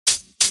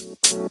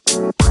Welcome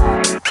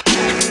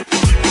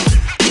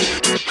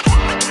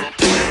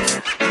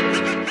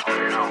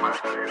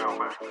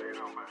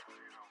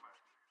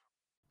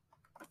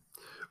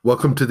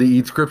to the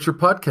Eat Scripture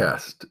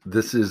Podcast.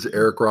 This is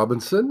Eric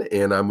Robinson,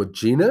 and I'm with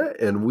Gina,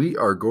 and we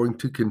are going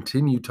to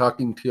continue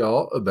talking to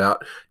y'all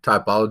about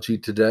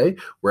typology today.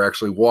 We're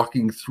actually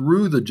walking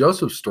through the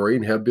Joseph story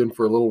and have been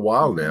for a little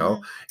while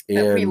now. And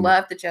And we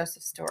love the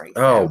Joseph story.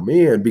 Oh,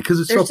 man,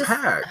 because it's so There's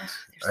packed.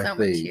 There's so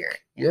much here.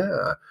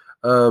 Yeah.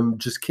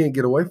 Just can't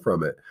get away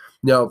from it.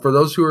 Now, for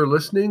those who are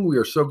listening, we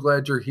are so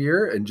glad you're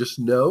here, and just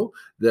know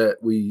that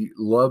we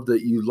love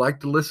that you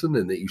like to listen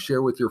and that you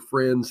share with your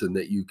friends and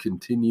that you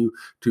continue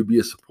to be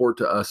a support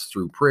to us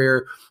through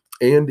prayer.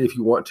 And if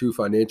you want to,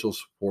 financial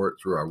support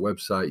through our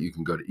website, you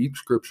can go to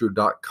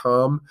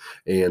eatscripture.com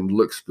and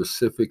look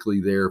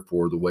specifically there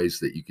for the ways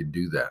that you can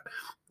do that.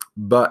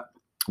 But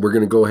we're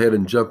going to go ahead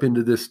and jump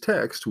into this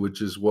text,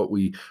 which is what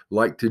we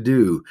like to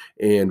do.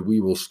 And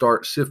we will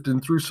start sifting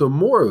through some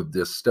more of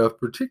this stuff,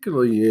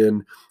 particularly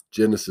in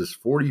Genesis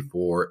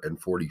 44 and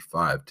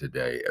 45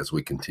 today, as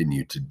we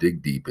continue to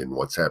dig deep in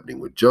what's happening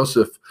with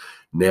Joseph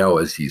now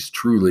as he's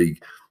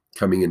truly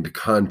coming into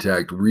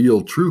contact,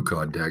 real, true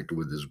contact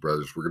with his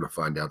brothers. We're going to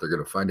find out. They're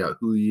going to find out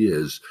who he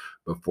is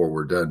before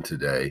we're done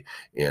today.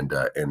 And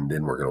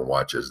then we're going to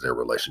watch as their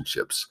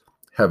relationships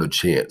have a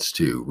chance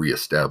to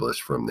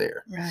reestablish from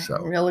there. Right. So,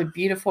 really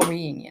beautiful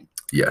reunion.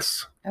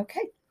 Yes.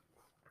 Okay.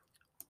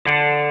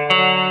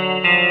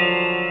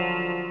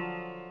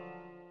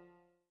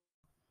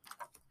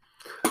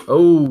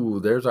 Oh,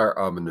 there's our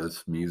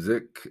ominous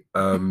music.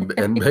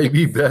 And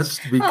maybe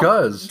best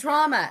because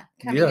drama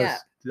coming up.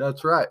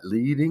 That's right.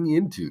 Leading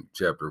into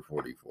chapter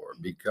 44,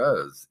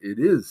 because it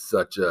is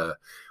we're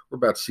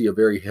about to see a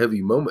very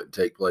heavy moment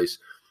take place.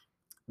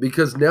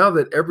 Because now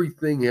that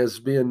everything has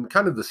been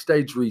kind of the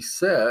stage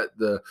reset,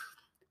 the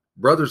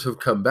brothers have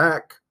come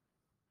back.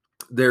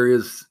 There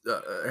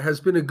has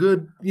been a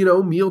good,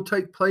 meal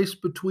take place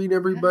between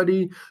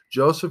everybody.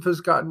 Joseph has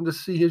gotten to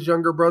see his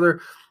younger brother.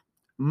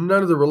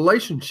 None of the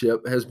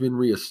relationship has been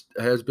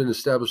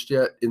established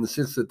yet, in the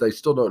sense that they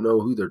still don't know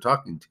who they're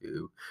talking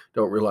to,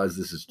 don't realize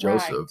this is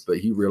Joseph, but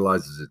he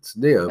realizes it's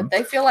them. But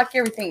they've got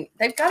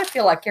to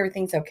feel like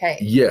everything's okay.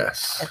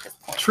 Yes, at this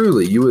point.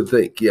 Truly, you would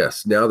think,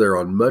 yes. Now they're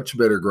on much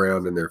better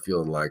ground and they're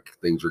feeling like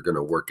things are going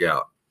to work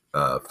out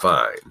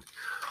fine.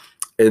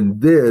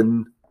 And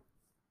then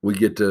we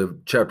get to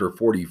chapter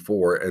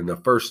 44, and the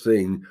first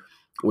thing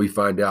we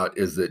find out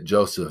is that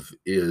Joseph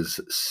is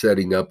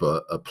setting up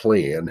a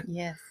plan.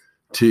 Yes.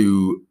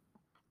 To,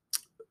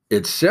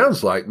 it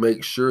sounds like,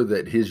 make sure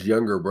that his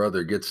younger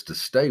brother gets to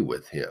stay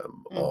with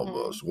him,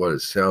 almost what it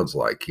sounds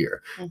like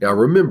here. Now,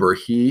 remember,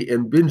 he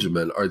and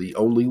Benjamin are the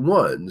only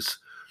ones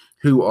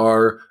who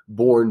are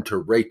born to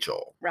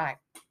Rachel, right?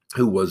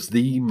 Who was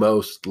the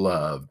most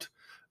loved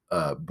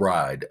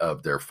bride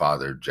of their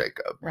father,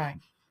 Jacob. Right.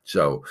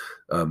 So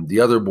the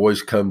other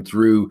boys come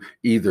through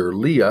either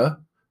Leah,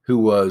 who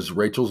was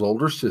Rachel's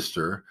older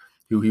sister,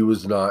 who he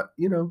was not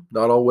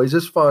always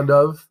as fond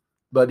of,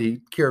 but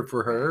he cared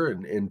for her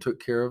and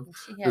took care of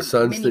the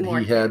sons that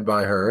he had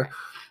by her. Right.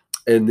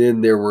 And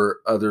then there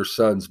were other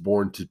sons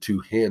born to two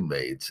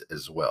handmaids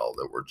as well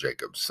that were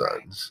Jacob's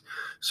sons.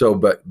 Right. So,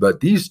 but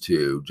these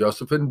two,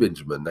 Joseph and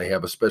Benjamin, they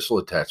have a special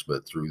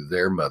attachment through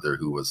their mother,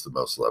 who was the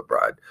most loved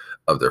bride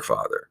of their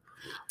father.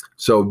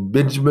 So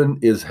Benjamin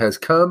has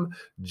come.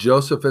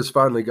 Joseph has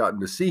finally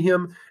gotten to see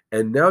him.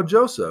 And now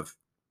Joseph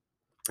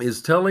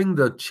is telling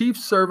the chief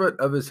servant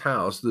of his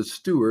house, the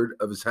steward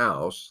of his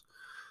house,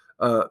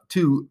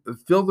 to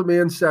fill the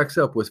man's sacks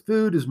up with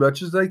food as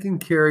much as they can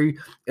carry,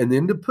 and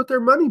then to put their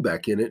money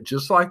back in it,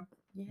 just like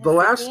the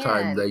last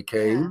time they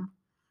came.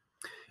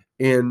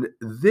 Yeah. And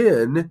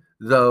then,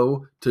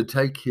 though, to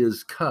take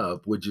his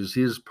cup, which is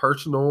his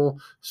personal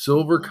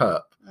silver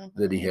cup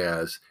that he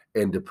has,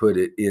 and to put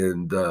it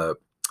in the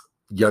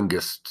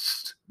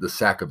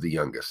sack of the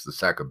youngest, the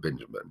sack of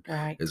Benjamin,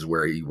 is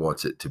where he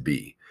wants it to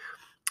be.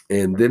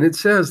 And then it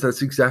says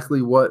that's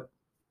exactly what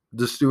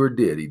the steward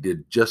did. He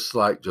did just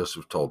like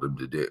Joseph told him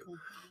to do.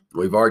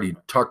 We've already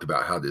talked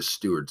about how this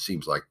steward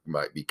seems like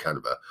might be kind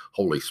of a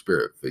Holy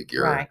Spirit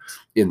figure,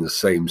 in the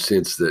same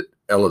sense that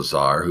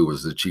Eleazar, who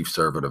was the chief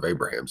servant of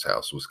Abraham's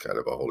house, was kind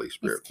of a Holy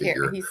Spirit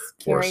figure. He's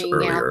carrying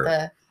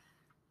out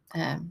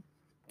the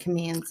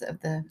commands of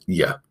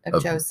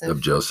Joseph.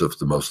 Of Joseph,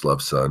 the most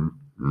loved son.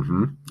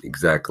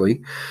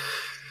 Exactly.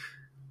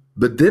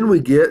 But then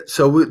we get,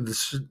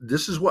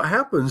 this is what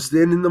happens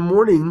then in the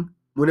morning.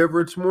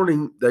 Whenever it's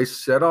morning, they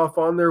set off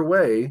on their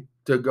way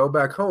to go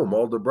back home.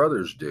 All the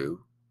brothers do.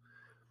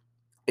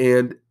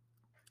 And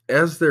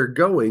as they're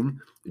going,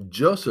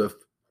 Joseph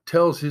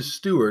tells his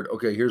steward,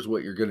 okay, here's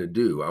what you're going to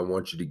do. I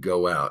want you to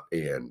go out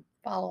and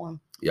follow him.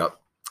 Yep.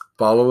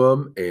 Follow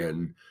him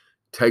and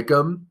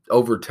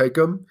overtake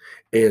them,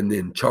 and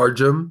then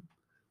charge them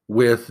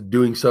with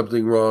doing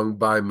something wrong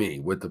by me,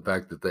 with the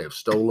fact that they have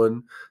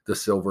stolen the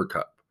silver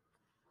cup.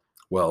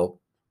 Well,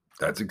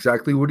 that's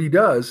exactly what he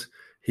does.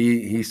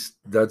 He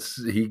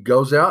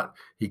goes out,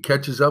 he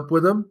catches up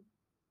with them,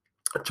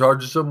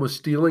 charges them with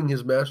stealing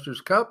his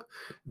master's cup.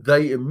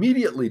 They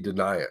immediately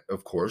deny it,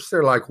 of course.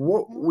 They're like,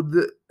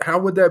 how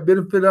would that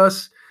benefit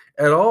us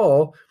at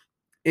all?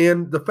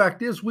 And the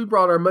fact is, we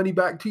brought our money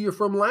back to you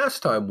from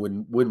last time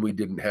when we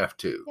didn't have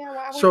to. Yeah,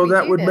 why would so we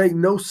that do would this? make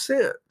no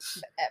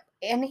sense.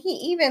 And he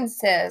even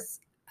says,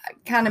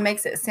 kind of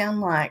makes it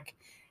sound like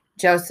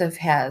Joseph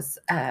has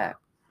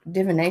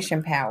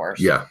divination powers.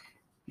 Yeah.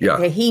 Yeah.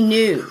 That he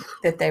knew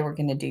that they were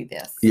going to do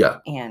this. Yeah.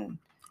 And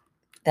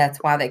that's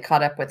why they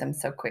caught up with him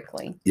so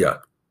quickly. Yeah,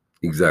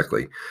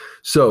 exactly.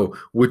 So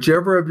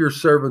whichever of your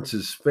servants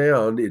is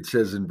found, it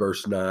says in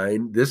verse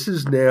 9, this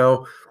is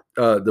now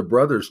the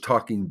brothers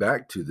talking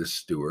back to this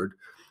steward.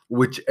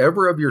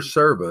 Whichever of your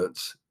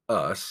servants,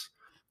 us,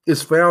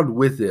 is found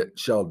with it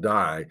shall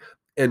die,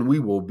 and we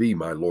will be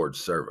my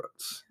Lord's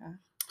servants. Okay.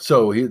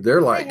 So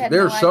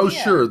they're so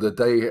sure that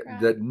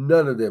that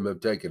none of them have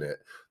taken it,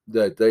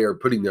 that they are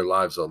putting their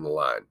lives on the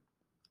line.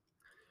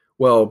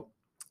 Well,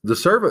 the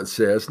servant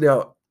says,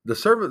 now the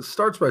servant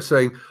starts by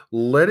saying,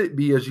 let it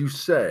be as you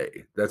say.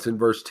 That's in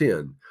verse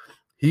 10.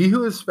 He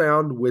who is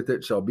found with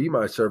it shall be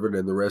my servant,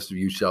 and the rest of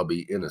you shall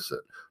be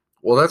innocent.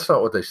 Well, that's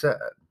not what they said.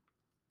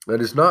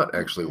 That is not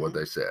actually what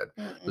they said.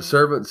 The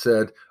servant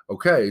said,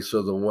 okay,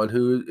 so the one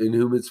in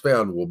whom it's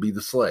found will be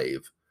the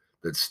slave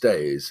that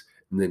stays,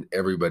 and then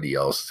everybody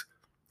else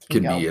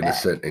can be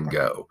innocent and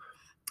go.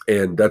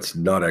 And that's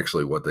not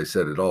actually what they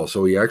said at all.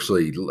 So he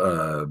actually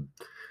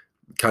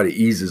kind of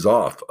eases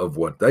off of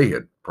what they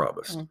had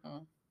promised. Mm-hmm.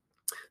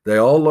 They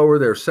all lower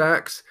their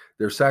sacks.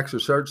 Their sacks are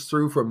searched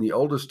through from the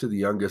oldest to the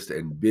youngest,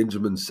 and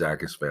Benjamin's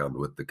sack is found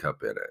with the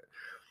cup in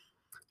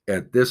it.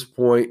 At this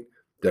point,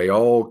 they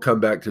all come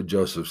back to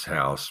Joseph's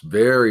house,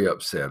 very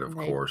upset, of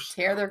course.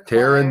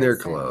 Tearing their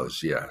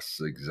clothes.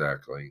 Yes,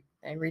 exactly.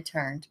 They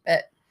returned.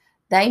 But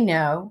they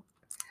know.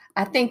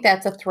 I think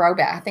that's a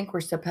throwback. I think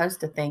we're supposed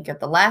to think of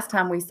the last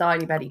time we saw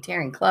anybody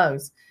tearing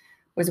clothes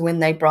was when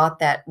they brought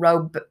that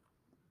robe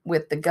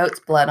with the goat's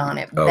blood on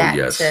it back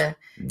to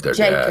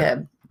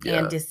Jacob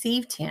and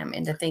deceived him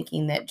into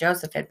thinking that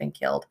Joseph had been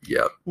killed.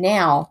 Yeah.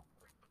 Now,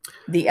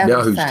 the other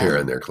now who's son,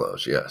 tearing their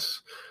clothes?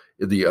 Yes.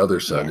 The other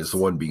son is the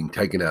one being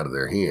taken out of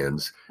their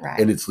hands,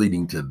 and it's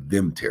leading to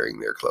them tearing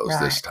their clothes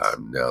this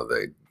time. Now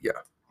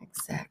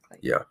Exactly.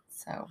 Yeah.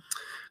 So.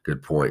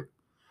 Good point.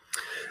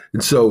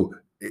 And so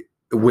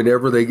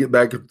whenever they get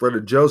back in front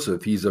of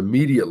Joseph, he's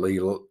immediately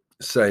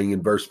saying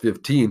in verse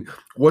 15,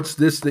 what's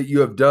this that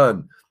you have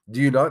done? Do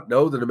you not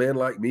know that a man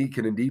like me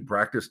can indeed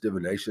practice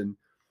divination?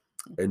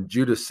 And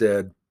Judah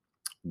said,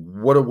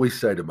 what do we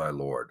say to my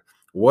Lord?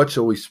 What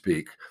shall we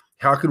speak?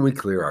 How can we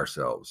clear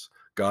ourselves?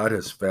 God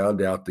has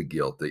found out the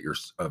guilt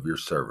of your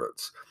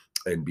servants.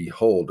 And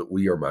behold,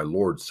 we are my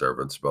Lord's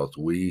servants, both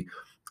we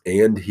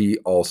and he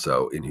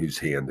also, in whose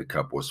hand the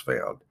cup was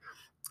found.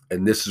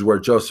 And this is where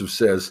Joseph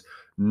says,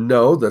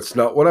 no, that's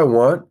not what I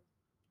want.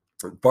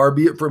 Far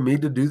be it from me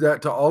to do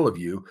that to all of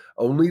you.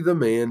 Only the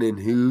man in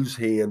whose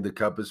hand the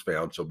cup is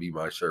found shall be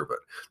my servant.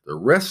 The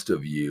rest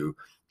of you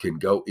can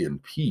go in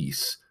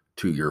peace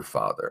to your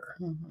father.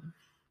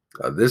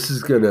 Mm-hmm. This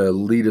is going to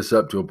lead us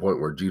up to a point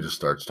where Judah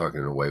starts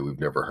talking in a way we've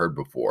never heard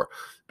before.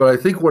 But I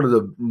think one of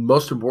the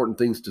most important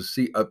things to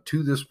see up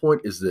to this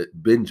point is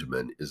that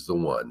Benjamin is the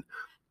one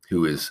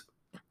who is,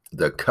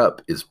 the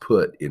cup is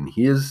put in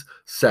his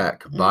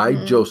sack by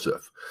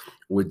Joseph,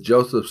 with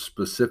Joseph's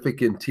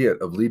specific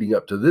intent of leading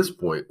up to this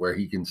point where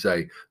he can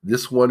say,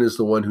 this one is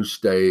the one who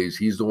stays.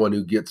 He's the one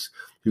who gets,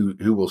 who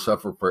will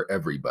suffer for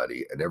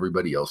everybody, and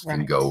everybody else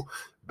can go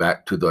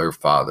back to their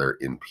father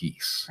in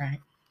peace. Right.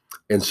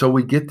 And so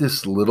we get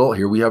this little,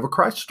 here we have a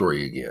Christ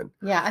story again.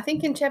 Yeah, I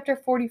think in chapter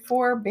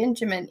 44,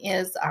 Benjamin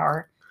is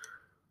our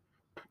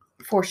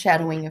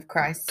foreshadowing of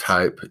Christ.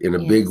 Type in a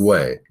big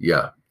way.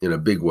 Yeah, in a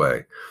big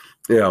way.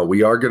 Now,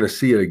 we are going to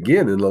see it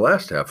again in the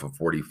last half of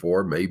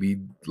 44, maybe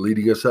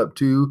leading us up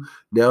to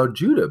now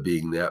Judah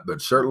being that.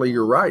 But certainly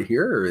you're right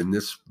here in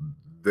this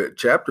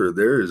chapter,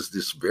 there is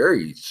this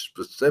very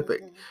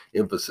specific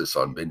emphasis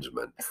on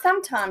Benjamin.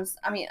 Sometimes,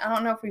 I mean, I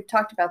don't know if we've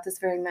talked about this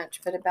very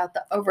much, but about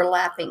the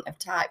overlapping of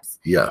types.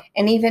 Yeah.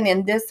 And even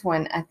in this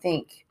one, I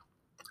think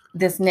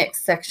this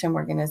next section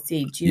we're going to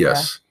see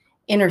Judah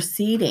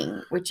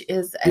interceding, which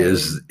is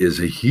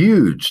a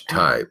huge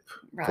type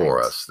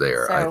for us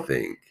there, so, I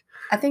think.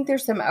 I think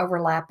there's some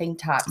overlapping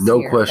types.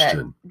 No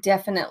question.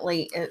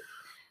 Definitely, it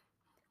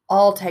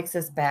all takes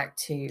us back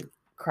to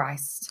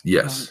Christ.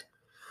 Yes.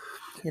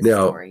 His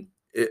story.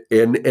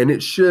 And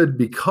it should,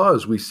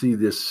 because we see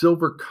this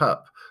silver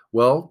cup.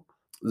 Well,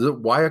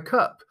 why a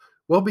cup?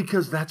 Well,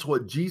 because that's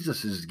what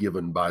Jesus is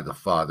given by the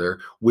Father,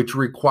 which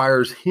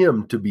requires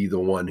him to be the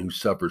one who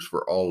suffers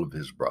for all of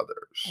his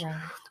brothers. Right.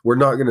 We're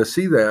not going to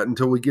see that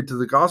until we get to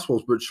the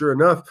Gospels, but sure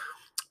enough,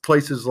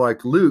 places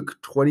like Luke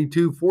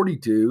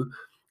 22:42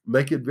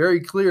 make it very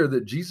clear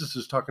that Jesus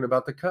is talking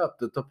about the cup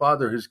that the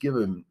Father has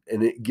given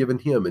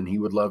him, and he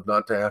would love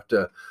not to have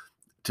to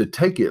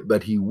take it,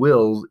 but he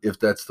will if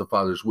that's the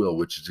Father's will,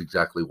 which is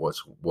exactly what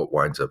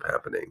winds up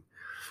happening.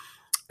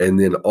 And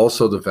then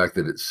also the fact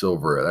that it's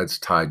silver, that's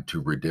tied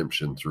to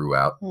redemption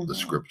throughout the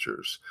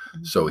scriptures.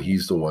 So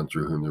he's the one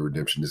through whom the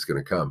redemption is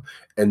going to come.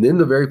 And then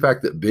the very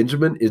fact that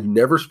Benjamin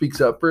never speaks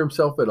up for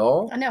himself at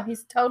all. I know,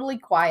 he's totally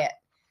quiet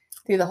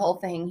through the whole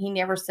thing. He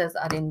never says,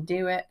 I didn't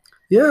do it.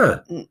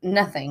 Yeah.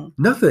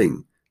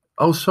 Nothing.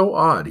 Oh, so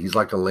odd. He's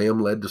like a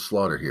lamb led to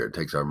slaughter here. It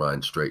takes our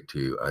mind straight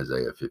to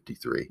Isaiah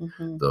 53,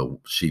 the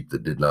sheep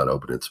that did not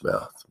open its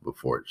mouth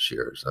before it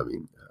shears. I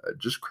mean,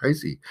 just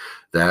crazy.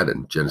 That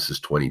and Genesis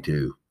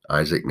 22.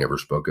 Isaac never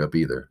spoke up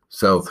either.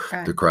 So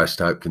the Christ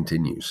type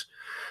continues.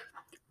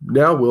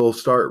 Now we'll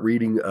start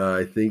reading,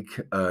 I think,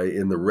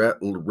 in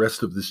the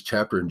rest of this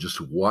chapter and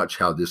just watch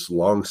how this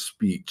long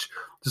speech,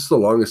 this is the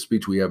longest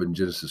speech we have in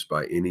Genesis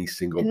by any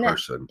single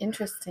person.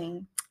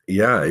 Interesting.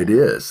 Yeah, it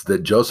is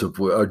that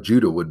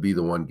Judah would be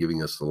the one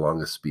giving us the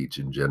longest speech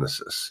in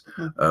Genesis.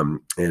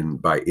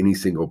 And by any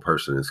single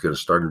person, it's going to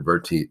start in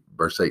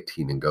verse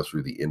 18 and go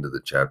through the end of the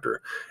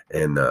chapter.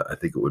 And I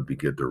think it would be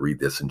good to read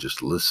this and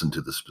just listen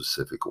to the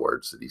specific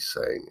words that he's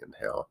saying and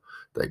how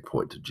they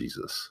point to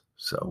Jesus.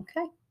 So,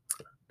 okay.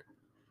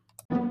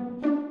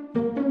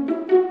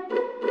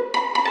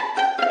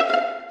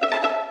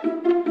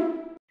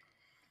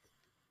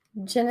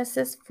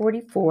 Genesis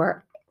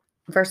 44,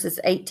 verses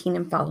 18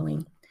 and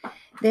following.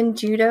 Then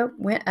Judah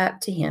went up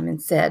to him and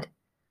said,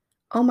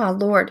 "O my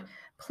Lord,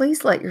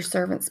 please let your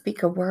servant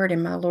speak a word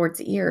in my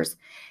Lord's ears,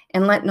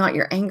 and let not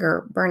your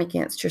anger burn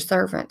against your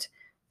servant,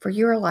 for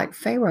you are like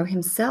Pharaoh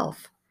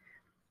himself.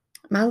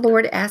 My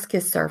Lord asked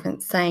his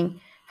servant,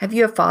 saying, Have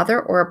you a father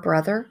or a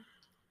brother?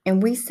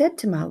 And we said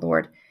to my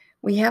Lord,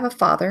 We have a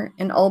father,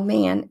 an old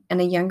man,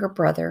 and a younger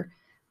brother,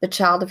 the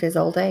child of his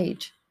old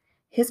age.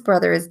 His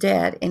brother is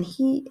dead, and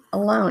he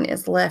alone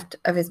is left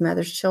of his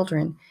mother's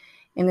children,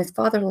 and his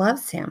father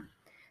loves him.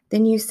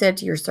 Then you said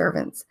to your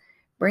servants,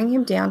 Bring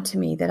him down to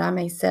me, that I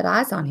may set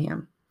eyes on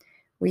him.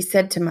 We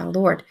said to my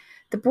Lord,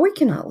 The boy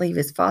cannot leave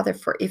his father,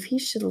 for if he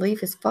should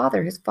leave his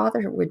father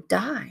would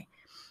die.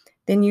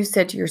 Then you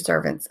said to your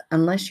servants,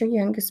 Unless your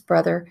youngest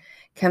brother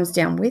comes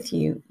down with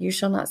you, you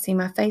shall not see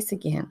my face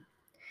again.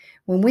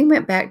 When we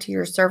went back to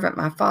your servant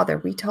my father,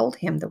 we told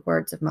him the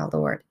words of my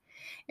Lord.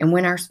 And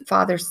when our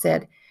father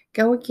said,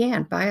 Go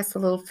again, buy us a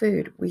little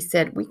food, we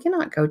said, We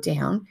cannot go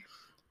down.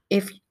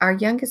 If our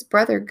youngest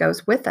brother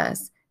goes with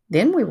us,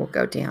 then we will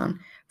go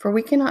down, for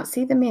we cannot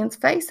see the man's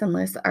face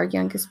unless our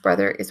youngest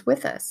brother is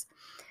with us.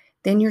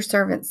 Then your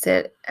servant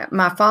said,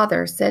 My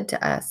father said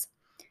to us,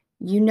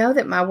 You know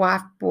that my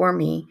wife bore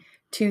me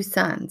 2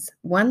 sons.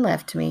 One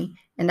left me,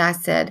 and I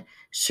said,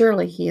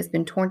 Surely he has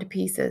been torn to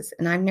pieces,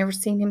 and I've never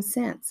seen him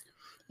since.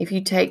 If you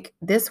take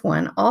this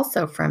one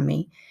also from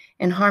me,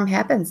 and harm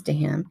happens to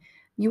him,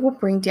 you will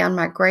bring down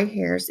my gray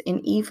hairs in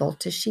evil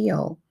to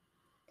Sheol.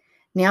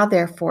 Now,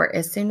 therefore,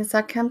 as soon as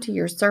I come to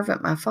your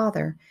servant my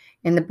father,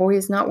 and the boy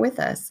is not with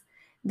us,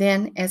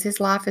 then, as his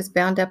life is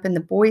bound up in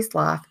the boy's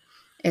life,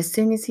 as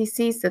soon as he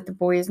sees that the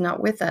boy is not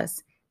with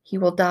us, he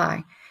will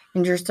die,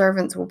 and your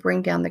servants will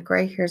bring down the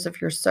gray hairs of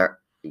your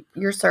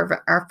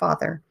servant, our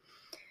father,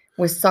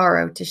 with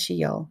sorrow to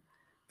Sheol.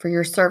 For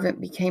your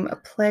servant became a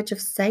pledge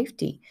of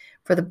safety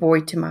for the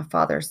boy to my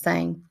father,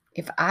 saying,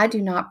 If I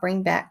do not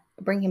bring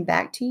him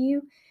back to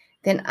you,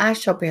 then I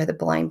shall bear the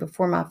blame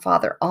before my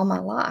father all my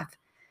life.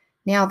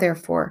 Now,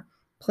 therefore,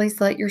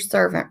 please let your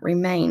servant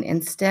remain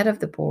instead of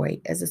the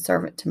boy as a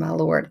servant to my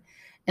Lord,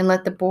 and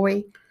let the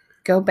boy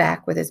go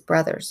back with his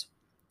brothers.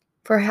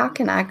 For how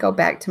can I go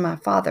back to my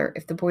father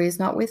if the boy is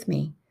not with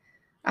me?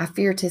 I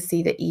fear to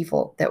see the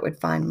evil that would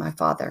find my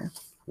father."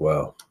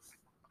 Wow.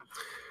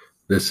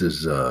 This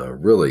is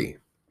really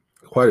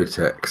quite a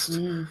text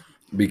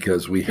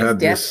because we have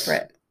this.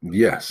 Desperate.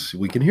 Yes,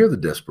 we can hear the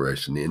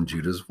desperation in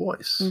Judah's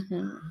voice.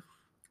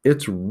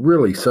 It's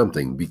really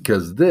something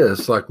because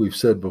this, like we've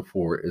said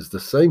before, is the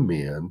same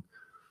man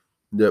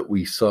that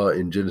we saw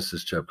in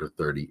Genesis chapter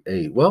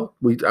 38. Well,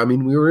 we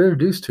were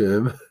introduced to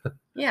him.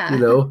 Yeah.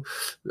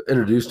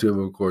 Introduced to him,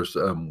 of course,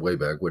 way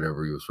back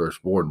whenever he was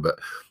first born. But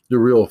the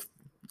real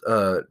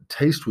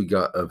taste we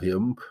got of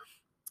him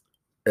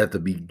at the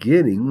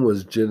beginning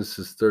was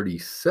Genesis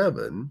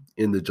 37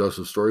 in the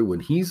Joseph story, when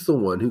he's the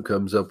one who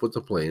comes up with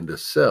the plan to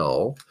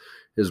sell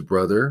his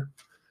brother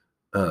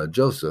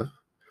Joseph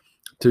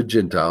to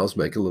Gentiles,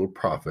 make a little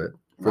profit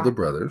for the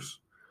brothers.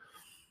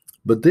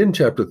 But then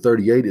chapter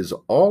 38 is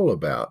all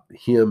about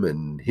him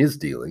and his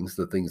dealings,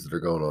 the things that are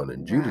going on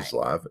in Judah's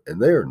life,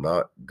 and they are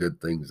not good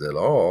things at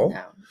all.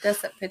 No,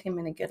 doesn't put him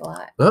in a good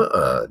light.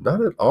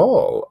 Not at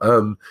all.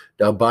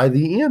 Now, by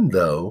the end,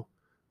 though,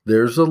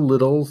 there's a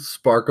little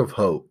spark of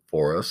hope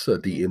for us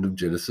at the end of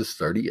Genesis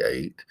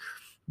 38,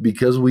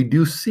 because we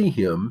do see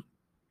him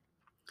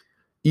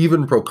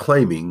even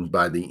proclaiming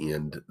by the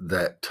end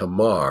that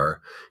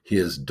Tamar,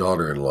 his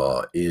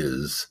daughter-in-law,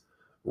 is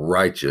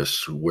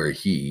righteous where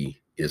he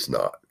is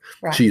not.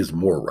 Right. She is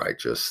more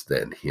righteous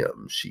than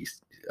him,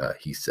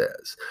 he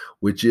says,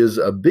 which is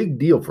a big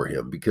deal for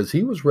him because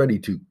he was ready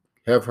to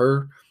have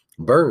her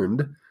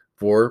burned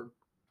for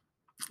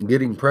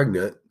getting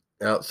pregnant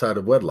outside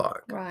of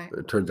wedlock. Right.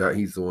 It turns out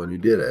he's the one who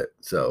did it.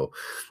 So,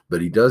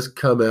 but he does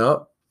come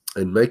out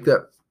and make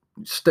that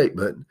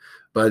statement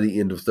by the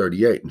end of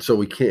 38. And so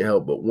we can't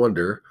help but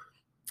wonder,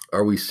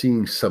 are we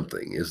seeing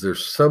something? Is there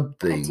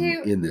something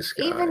in this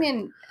guy? Even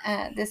in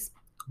this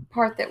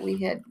part that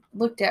we had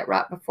looked at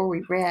right before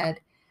we read,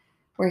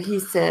 where he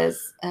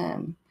says,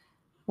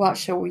 what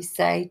shall we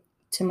say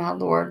to my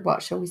Lord?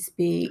 What shall we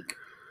speak?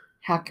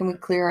 How can we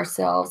clear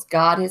ourselves?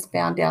 God has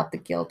found out the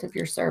guilt of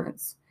your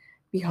servants.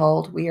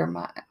 Behold, we are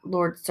my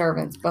Lord's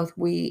servants, both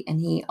we and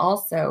he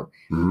also,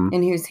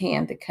 in whose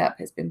hand the cup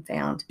has been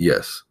found.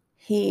 Yes.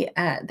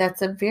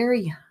 That's a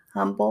very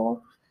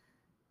humble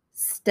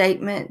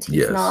statement.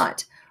 He's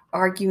not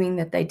arguing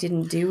that they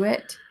didn't do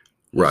it.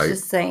 He's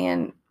just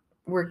saying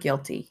we're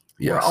guilty.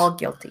 Yes. We're all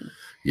guilty.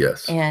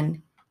 Yes.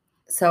 And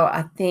so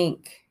I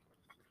think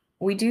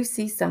we do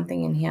see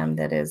something in him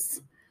that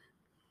is,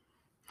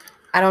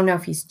 I don't know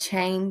if he's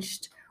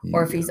changed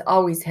or if he's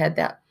always had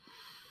that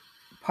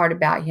part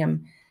about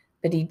him,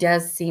 but he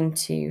does seem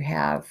to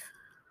have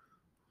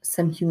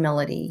some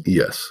humility.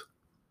 Yes.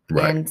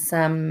 Right. And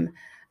some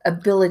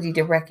ability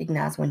to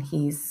recognize when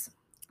he's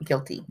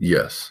guilty.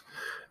 Yes.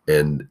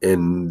 And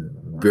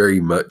very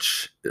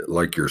much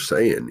like you're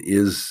saying,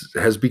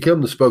 has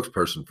become the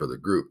spokesperson for the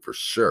group for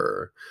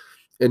sure,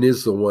 and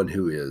is the one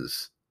who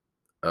is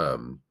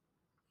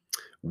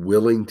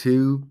willing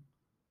to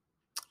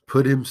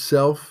put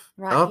himself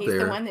out there.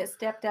 He's the one that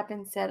stepped up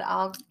and said,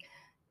 "I'll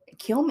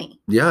kill me."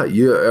 Yeah,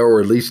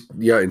 or at least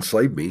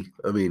enslave me.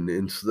 I mean,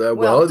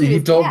 he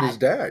told his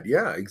dad.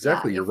 Yeah,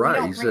 exactly. You're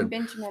right. He said,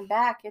 Benjamin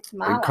back, it's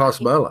my life. It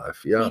cost my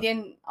life. Yeah. He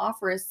didn't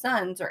offer his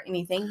sons or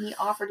anything. He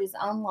offered his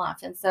own life.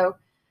 And so,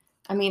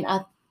 I mean,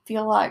 I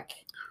feel like,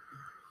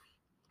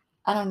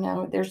 I don't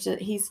know,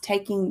 he's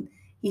taking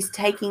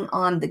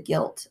on the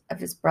guilt of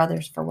his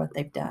brothers for what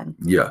they've done.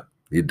 Yeah,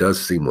 it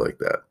does seem like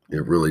that.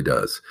 It really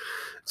does.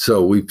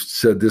 So we've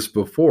said this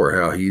before,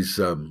 how he's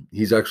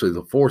actually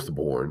the fourth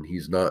born.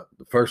 He's not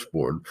the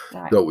firstborn.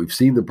 Right. But we've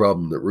seen the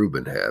problem that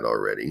Reuben had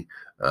already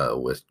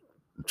with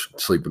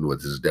sleeping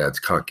with his dad's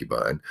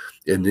concubine.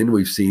 And then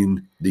we've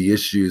seen the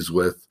issues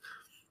with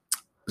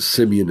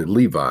Simeon and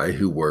Levi,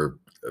 who were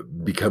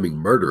becoming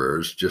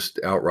murderers, just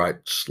outright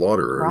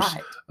slaughterers,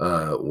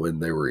 when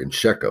they were in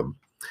Shechem.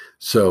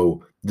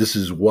 So this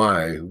is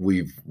why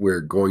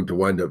we're going to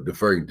wind up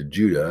deferring to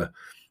Judah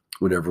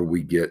whenever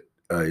we get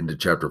into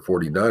chapter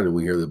 49 and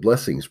we hear the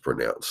blessings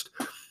pronounced.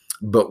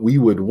 But we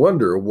would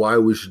wonder why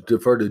we should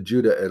defer to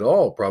Judah at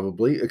all,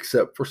 probably,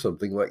 except for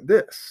something like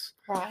this.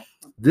 Right.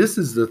 This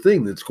is the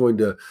thing that's going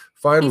to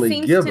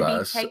finally give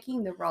us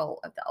taking the role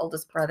of the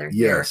oldest brother.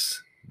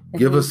 Yes.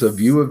 Give us a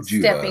view of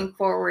Judah. Stepping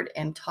forward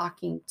and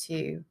talking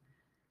to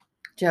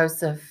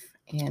Joseph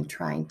and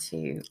trying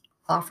to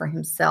offer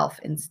himself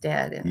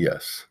instead.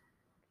 Yes.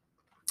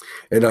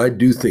 And I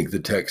do think the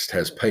text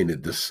has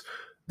painted this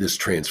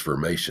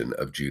transformation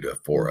of Judah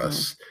for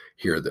us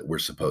here that we're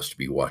supposed to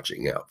be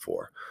watching out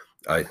for.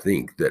 I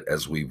think that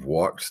as we've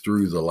walked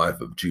through the life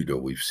of Judah,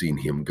 we've seen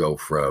him go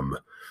from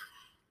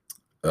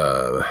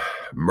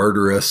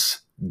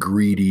murderous,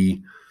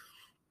 greedy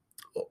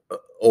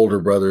older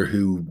brother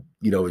who,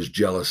 is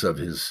jealous of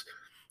his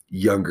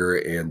younger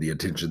and the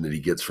attention that he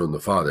gets from the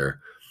father,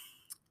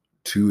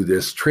 to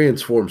this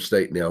transformed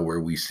state now where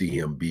we see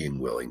him being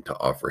willing to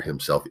offer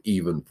himself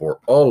even for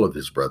all of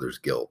his brother's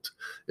guilt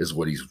is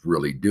what he's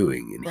really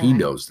doing. And he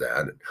knows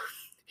that. And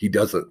he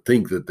doesn't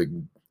think that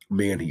the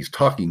man he's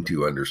talking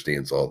to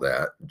understands all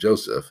that,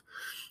 Joseph.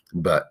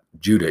 But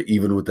Judah,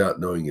 even without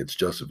knowing it's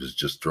Joseph, is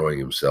just throwing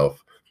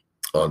himself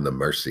on the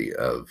mercy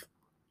of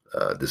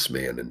this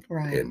man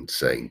and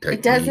saying,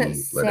 "Take me, let everyone else go." It doesn't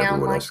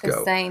sound like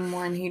the same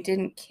one who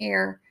didn't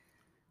care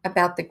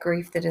about the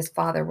grief that his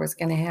father was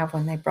going to have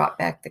when they brought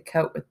back the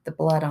coat with the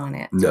blood on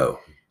it. No,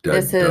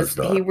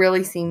 he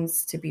really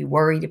seems to be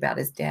worried about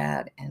his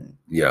dad and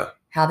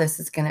how this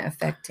is going to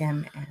affect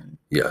him. And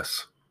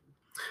yes.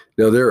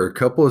 Now, there are a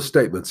couple of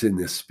statements in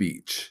this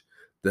speech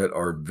that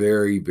are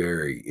very,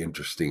 very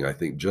interesting, I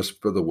think,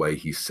 just for the way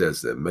he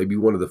says them. Maybe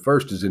one of the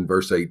first is in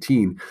verse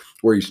 18,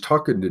 where he's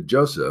talking to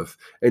Joseph,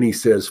 and he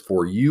says,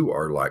 "For you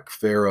are like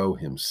Pharaoh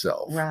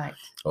himself." Right.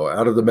 Oh,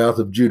 out of the mouth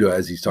of Judah,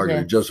 as he's talking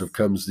to Joseph,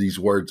 comes these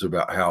words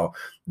about how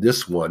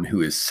this one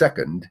who is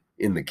second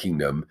in the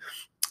kingdom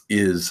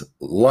is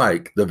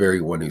like the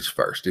very one who's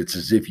first. It's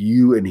as if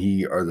you and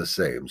he are the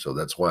same. So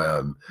that's why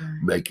I'm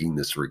making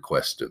this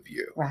request of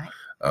you. Right.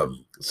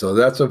 So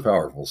that's a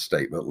powerful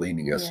statement,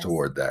 leaning us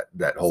toward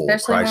that whole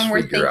especially Christ when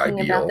we're figure thinking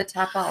ideal. About the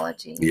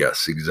typology.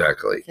 Yes,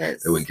 exactly.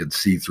 And we can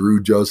see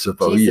through Joseph.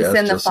 Jesus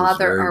and the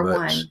Father are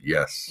one.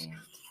 Yes.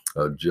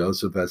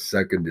 Joseph as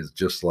second is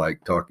just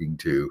like talking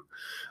to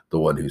the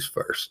one who's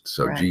first.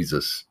 So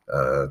Jesus,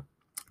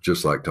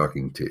 just like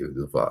talking to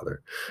the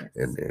Father,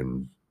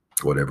 and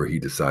whatever he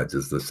decides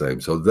is the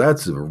same. So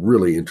that's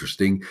really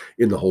interesting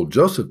in the whole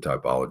Joseph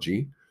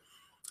typology.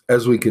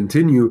 As we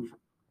continue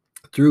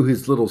through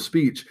his little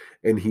speech,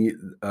 and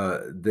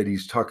that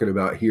he's talking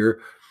about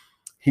here,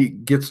 he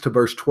gets to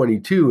verse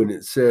 22, and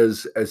it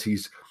says, as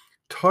he's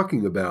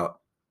talking about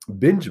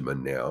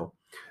Benjamin now,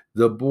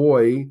 the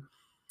boy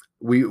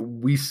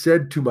we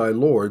said to my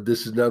Lord,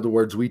 this is in other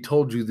words, we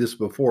told you this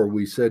before,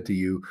 we said to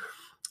you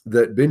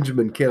that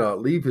Benjamin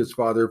cannot leave his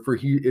father, for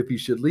if he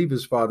should leave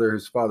his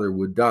father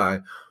would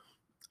die.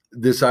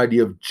 This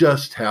idea of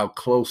just how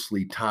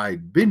closely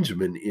tied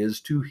Benjamin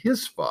is to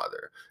his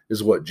father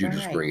is what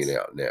Judah's bringing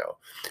out now.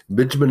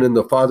 Benjamin and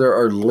the father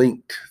are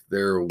linked.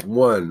 They're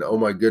one. Oh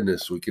my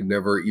goodness, we can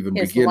never even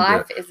begin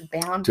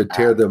to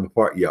tear them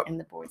apart. Yep. In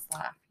the boy's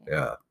life.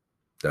 Yeah,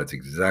 that's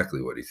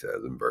exactly what he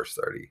says in verse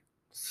 30.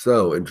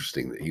 So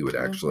interesting that he would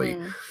actually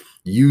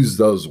use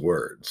those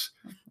words.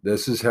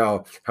 This is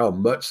how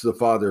much the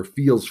father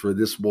feels for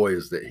this boy,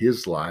 is that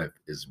his life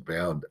is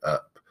bound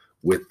up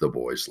with the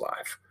boy's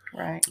life.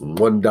 Right.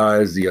 One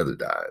dies, the other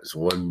dies.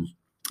 One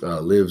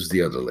lives,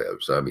 the other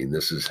lives. I mean,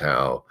 this is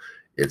how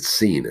it's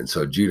seen. And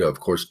so Judah, of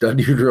course, doesn't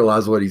even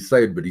realize what he's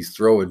saying, but he's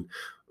throwing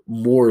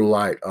more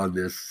light on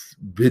this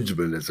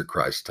Benjamin as a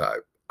Christ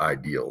type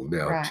ideal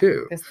now,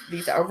 too.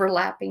 These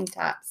overlapping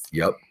types.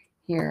 Yep.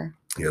 Here.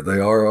 Yeah, they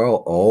are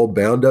all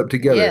bound up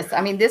together. Yes,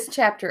 I mean, this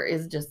chapter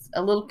is just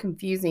a little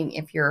confusing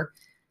if you're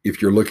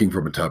looking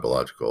from a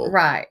typological.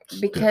 Right,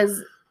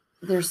 because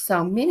there's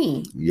so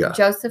many. Yeah.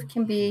 Joseph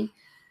can be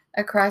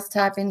a Christ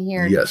type in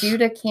here. Yes.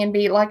 Judah can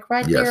be, like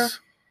right here,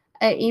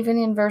 even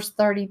in verse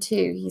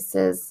 32, he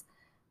says,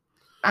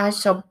 I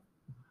shall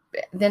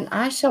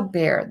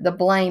bear the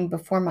blame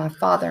before my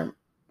father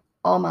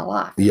all my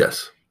life.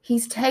 Yes.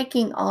 He's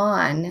taking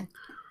on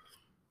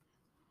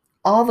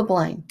all the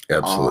blame.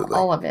 Absolutely.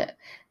 All of it.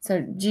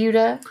 So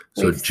Judah.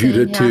 So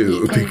Judah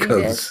too,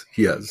 because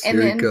yes. And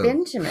then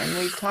Benjamin,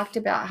 we've talked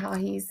about how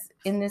he's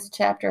in this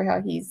chapter,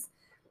 how he's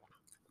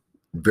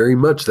very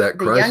much that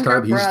Christ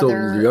type. He's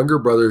the younger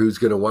brother who's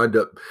going to wind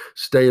up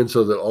staying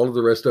so that all of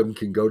the rest of them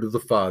can go to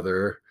the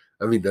father.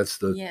 I mean, that's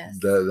the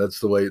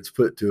way it's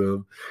put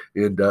to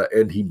him,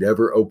 and he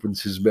never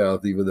opens his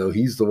mouth, even though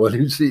he's the one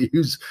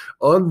who's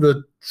on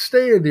the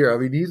stand here. I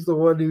mean, he's the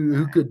one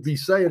who could be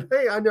saying,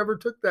 "Hey, I never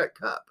took that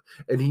cup,"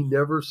 and he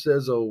never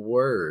says a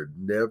word,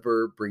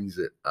 never brings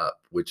it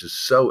up, which is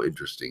so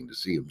interesting to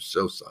see him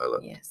so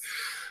silent. Yes.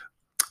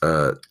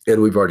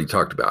 And we've already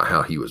talked about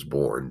how he was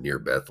born near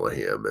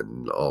Bethlehem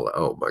and all.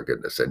 Oh my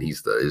goodness! And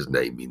his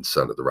name means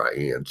son of the right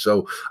hand.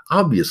 So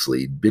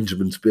obviously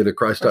Benjamin's been a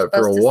Christ type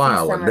for a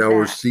while, and now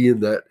we're seeing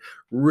that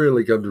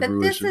really come to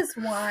fruition. This is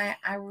why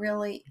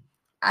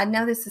I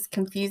know this is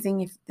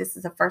confusing if this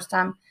is the first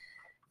time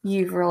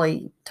you've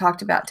really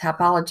talked about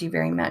typology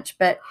very much,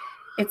 but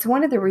it's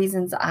one of the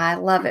reasons I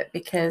love it,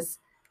 because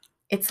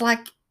it's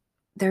like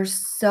there's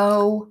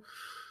so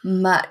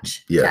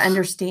much to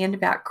understand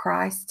about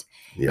Christ.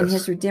 Yes. And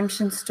his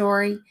redemption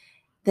story,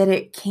 that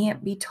it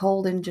can't be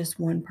told in just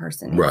one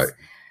person. Right.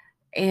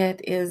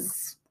 It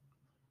is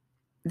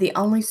the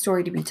only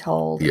story to be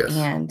told,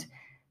 and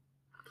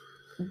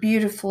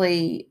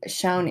beautifully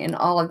shown in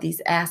all of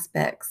these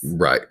aspects.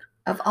 Right.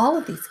 Of all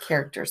of these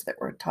characters that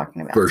we're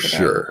talking about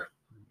today.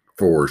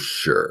 For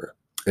sure.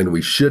 And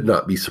we should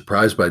not be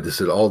surprised by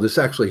this at all. This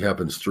actually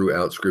happens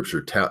throughout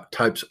Scripture.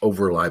 Types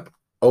overlap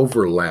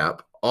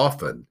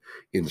often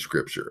in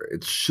Scripture.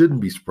 It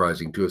shouldn't be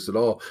surprising to us at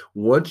all.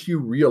 Once you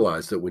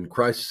realize that when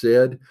Christ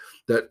said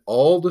that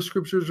all the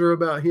Scriptures are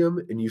about him,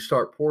 and you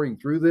start pouring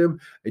through them,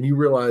 and you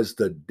realize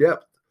the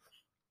depth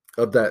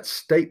of that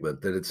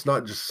statement, that it's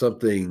not just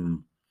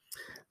something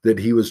that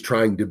he was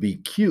trying to be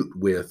cute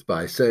with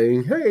by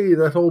saying, hey,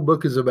 that whole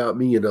book is about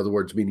me. In other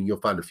words, meaning you'll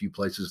find a few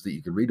places that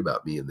you can read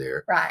about me in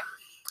there. Right.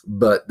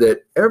 But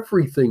that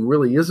everything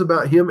really is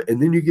about him.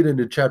 And then you get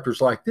into chapters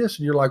like this,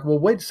 and you're like, well,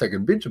 wait a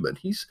second, Benjamin,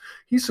 he's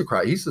the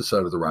Christ, he's the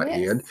son of the right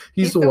hand.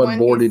 He's the one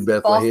born in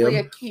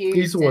Bethlehem.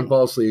 He's the one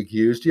falsely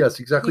accused. Yes,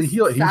 exactly. He's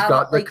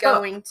got the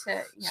cup.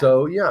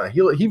 So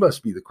he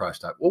must be the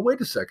Christ type. Well, wait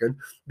a second,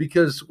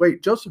 because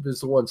Joseph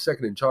is the one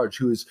second in charge,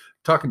 who is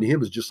talking to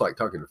him is just like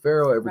talking to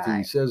Pharaoh. Everything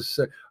he says.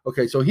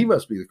 Okay, so he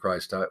must be the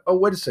Christ type. Oh,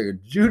 wait a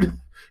second, Judah's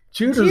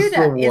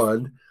the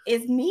one.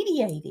 Is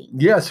mediating.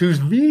 Yes, who's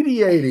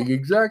mediating.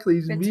 Exactly.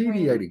 He's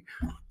mediating.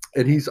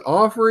 And he's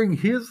offering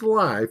his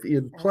life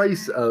in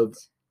place of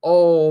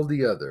all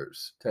the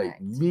others. Take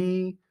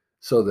me,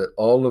 so that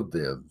all of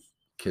them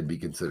can be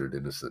considered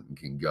innocent and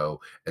can go,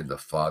 and the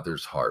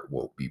Father's heart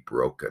won't be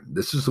broken.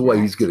 This is the way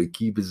he's going to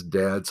keep his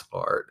dad's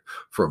heart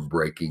from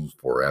breaking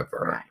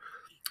forever. Right.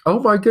 Oh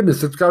my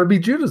goodness, it's got to be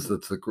Judas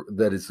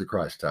that is the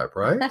Christ type,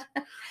 right?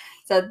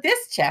 So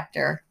this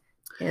chapter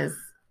is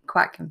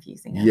quite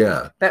confusing. I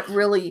think, but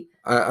really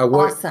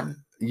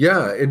awesome.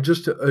 Yeah, and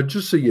just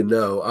so you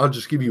know, I'll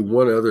just give you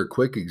one other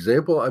quick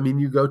example. I mean,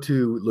 you go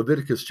to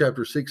Leviticus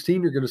chapter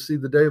 16, you're going to see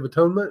the Day of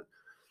Atonement.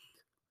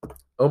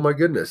 Oh my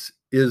goodness,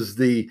 is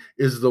the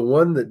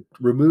one that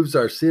removes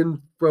our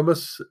sin from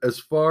us as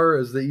far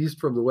as the east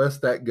from the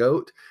west, that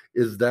goat,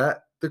 is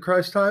that the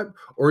Christ type?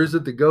 Or is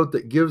it the goat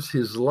that gives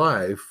his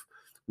life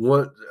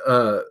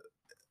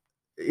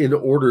in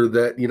order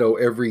that,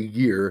 every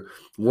year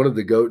one of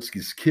the goats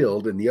is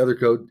killed and the other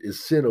goat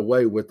is sent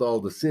away with all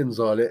the sins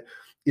on it?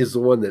 Is the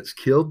one that's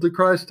killed the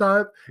Christ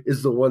type?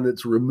 Is the one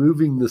that's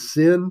removing the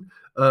sin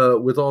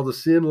with all the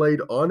sin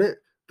laid on it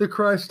the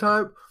Christ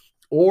type?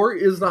 Or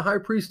is the high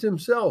priest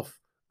himself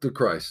the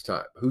Christ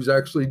type who's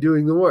actually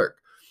doing the work,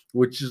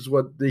 which is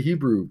what the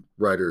Hebrew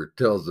writer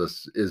tells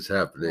us is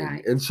happening.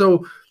 Right. And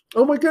so,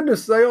 oh my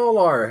goodness, they all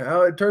are.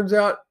 How it turns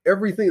out,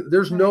 everything,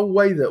 there's no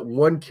way that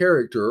one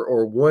character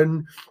or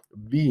one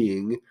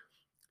being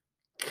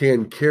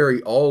can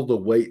carry all the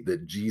weight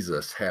that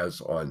Jesus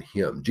has on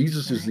him.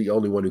 Jesus is the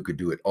only one who could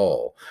do it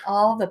all.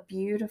 All the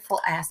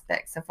beautiful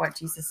aspects of what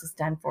Jesus has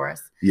done for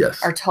us,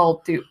 yes, are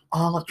told through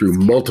all of through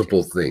these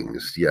multiple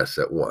characters. things, yes,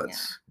 at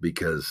once,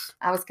 because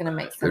I was going to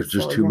make some there's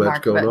just silly too much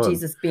remark going about on.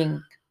 Jesus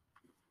being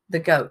the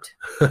goat,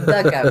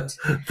 the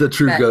goat. the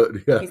true But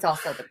goat. Yeah, he's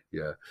also the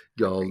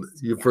y'all.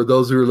 priest, For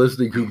those who are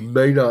listening who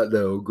may not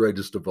know,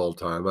 greatest of all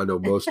time. I know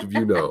most of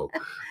you know,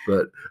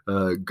 but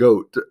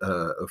goat,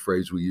 a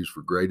phrase we use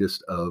for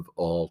greatest of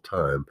all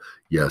time.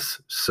 Yes,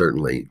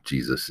 certainly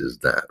Jesus is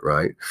that,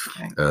 right?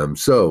 Right.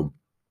 So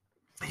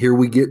here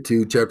we get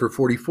to chapter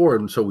 44,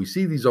 and so we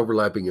see these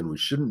overlapping, and we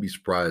shouldn't be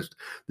surprised.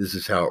 This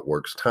is how it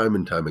works time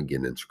and time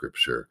again in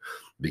Scripture,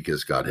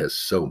 because God has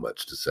so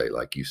much to say,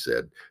 like you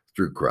said,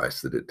 through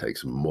Christ, that it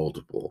takes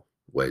multiple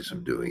ways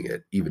of doing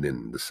it, even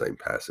in the same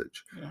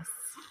passage. Yes.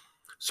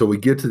 So we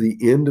get to the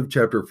end of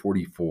chapter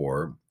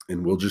 44,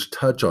 and we'll just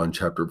touch on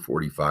chapter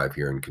 45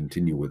 here and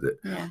continue with it.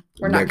 Yeah,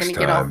 we're not going to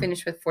get all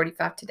finished with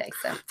 45 today.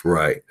 So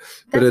right.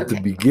 But at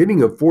the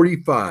beginning of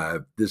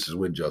 45, this is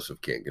when Joseph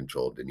can't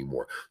control it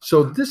anymore.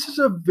 So this is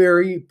a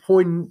very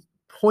poignant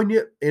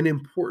and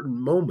important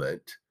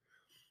moment,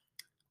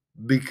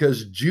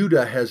 because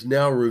Judah has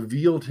now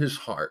revealed his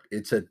heart.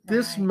 It's at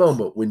this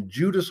moment when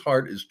Judah's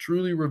heart is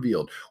truly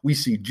revealed. We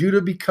see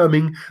Judah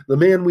becoming the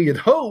man we had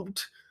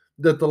hoped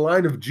that the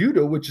line of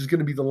Judah, which is going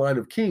to be the line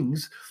of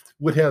kings,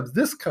 would have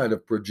this kind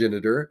of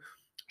progenitor.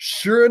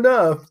 Sure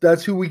enough,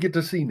 that's who we get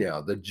to see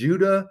now. The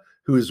Judah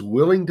who is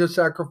willing to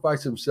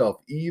sacrifice himself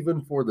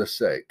even for the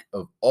sake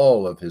of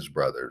all of his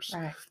brothers,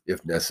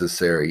 if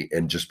necessary,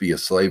 and just be a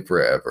slave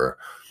forever.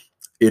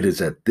 It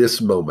is at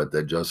this moment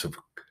that Joseph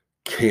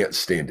can't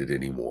stand it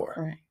anymore.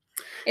 Right.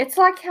 It's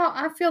like how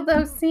I feel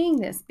though seeing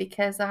this,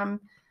 because I'm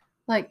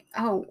like,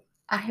 oh,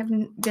 I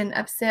haven't been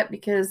upset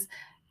because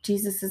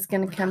Jesus is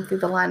going to come through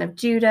the line of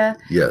Judah.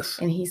 Yes.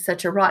 And he's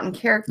such a rotten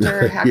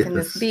character. How can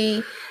this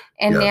be?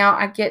 And now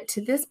I get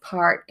to this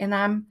part and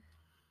I'm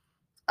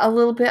a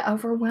little bit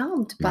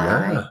overwhelmed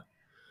by,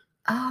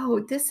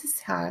 oh, this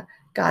is how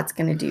God's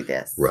going to do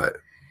this. Right.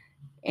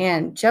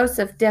 And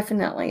Joseph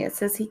definitely, it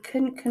says he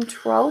couldn't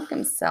control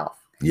himself.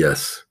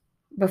 Yes.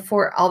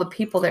 Before all the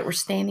people that were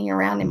standing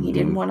around him, he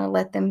didn't want to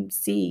let them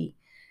see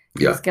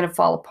he was going to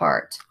fall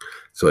apart.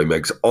 So he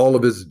makes all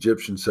of his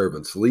Egyptian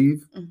servants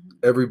leave.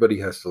 Everybody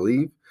has to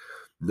leave.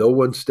 No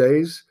one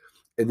stays.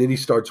 And then he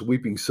starts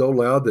weeping so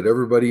loud that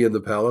everybody in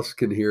the palace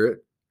can hear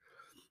it.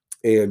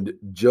 And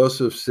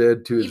Joseph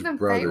said to his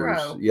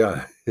brothers,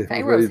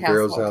 everybody in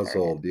Pharaoh's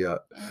household,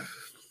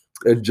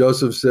 And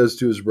Joseph says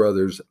to his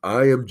brothers,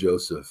 I am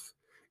Joseph.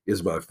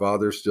 Is my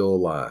father still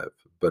alive?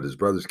 But his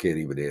brothers can't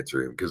even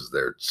answer him because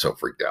they're so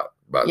freaked out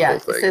by the whole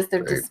thing. It says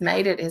they're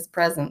dismayed at his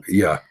presence.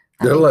 Yeah.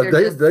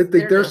 They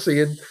think they're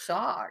seeing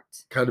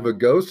shocked. Kind of a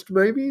ghost,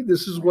 maybe.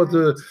 This is what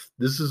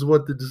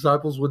the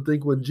disciples would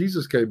think when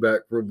Jesus came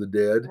back from the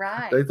dead.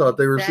 Right. They thought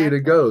they were seeing a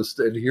ghost.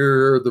 And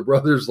here are the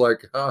brothers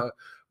like,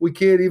 we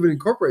can't even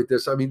incorporate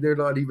this. I mean, they're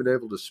not even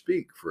able to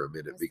speak for a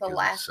minute because the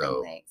last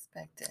thing they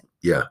expected.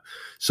 Yeah.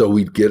 So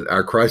we get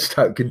our Christ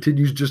type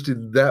continues just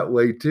in that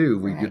way too.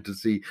 We get to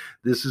see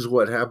this is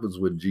what happens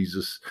when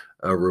Jesus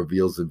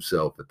reveals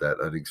himself at that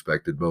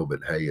unexpected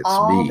moment. Hey, it's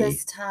all me. All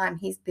this time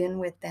he's been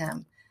with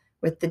them,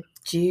 with the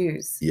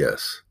Jews.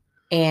 Yes.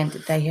 And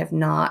they have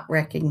not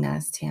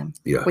recognized him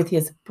with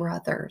his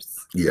brothers.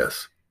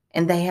 Yes.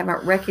 And they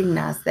haven't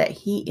recognized that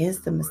he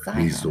is the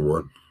Messiah. He's the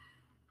one.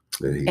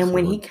 And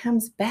when he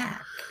comes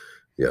back.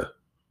 Yeah.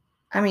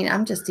 I mean,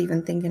 I'm just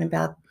even thinking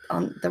about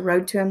on the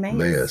road to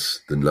Emmaus.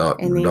 The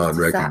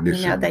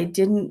non-recognition. They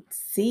didn't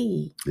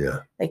see. Yeah.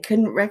 They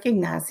couldn't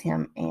recognize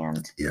him.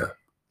 And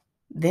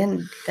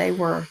then they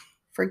were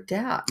freaked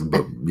out.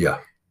 But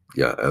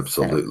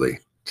absolutely.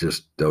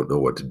 Just don't know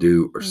what to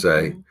do or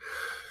say.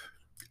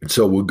 And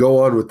so we'll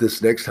go on with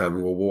this next time,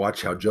 and we'll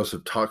watch how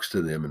Joseph talks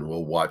to them, and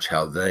we'll watch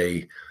how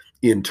they,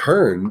 in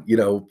turn,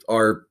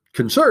 are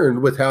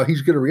concerned with how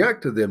he's going to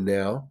react to them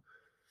now.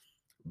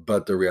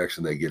 But the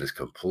reaction they get is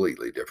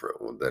completely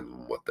different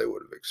than what they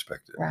would have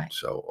expected. Right.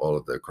 So all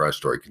of the Christ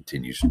story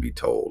continues to be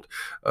told.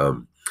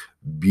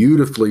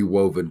 Beautifully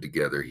woven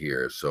together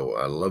here. So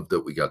I love that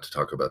we got to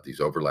talk about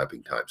these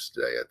overlapping types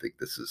today. I think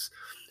this is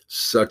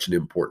such an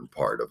important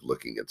part of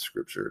looking at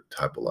Scripture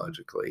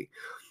typologically.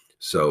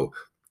 So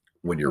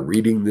when you're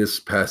reading this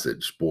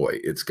passage, boy,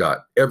 it's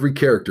got every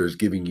character is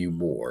giving you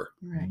more,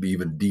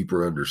 even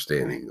deeper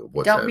understanding of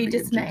what's happening in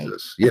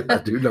Jesus.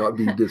 Do not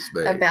be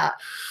dismayed. About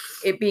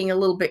it being a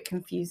little bit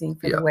confusing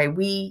for the way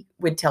we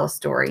would tell a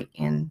story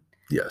in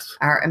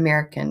our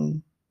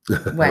American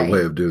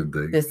way of doing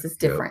things. This is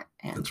different.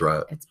 That's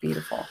right. It's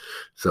beautiful.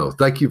 So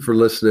thank you for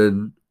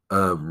listening.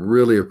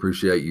 Really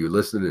appreciate you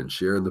listening and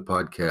sharing the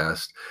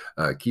podcast,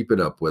 keeping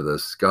up with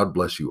us. God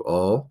bless you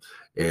all.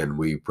 And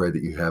we pray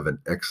that you have an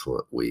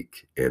excellent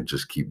week and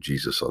just keep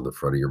Jesus on the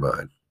front of your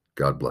mind.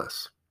 God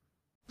bless.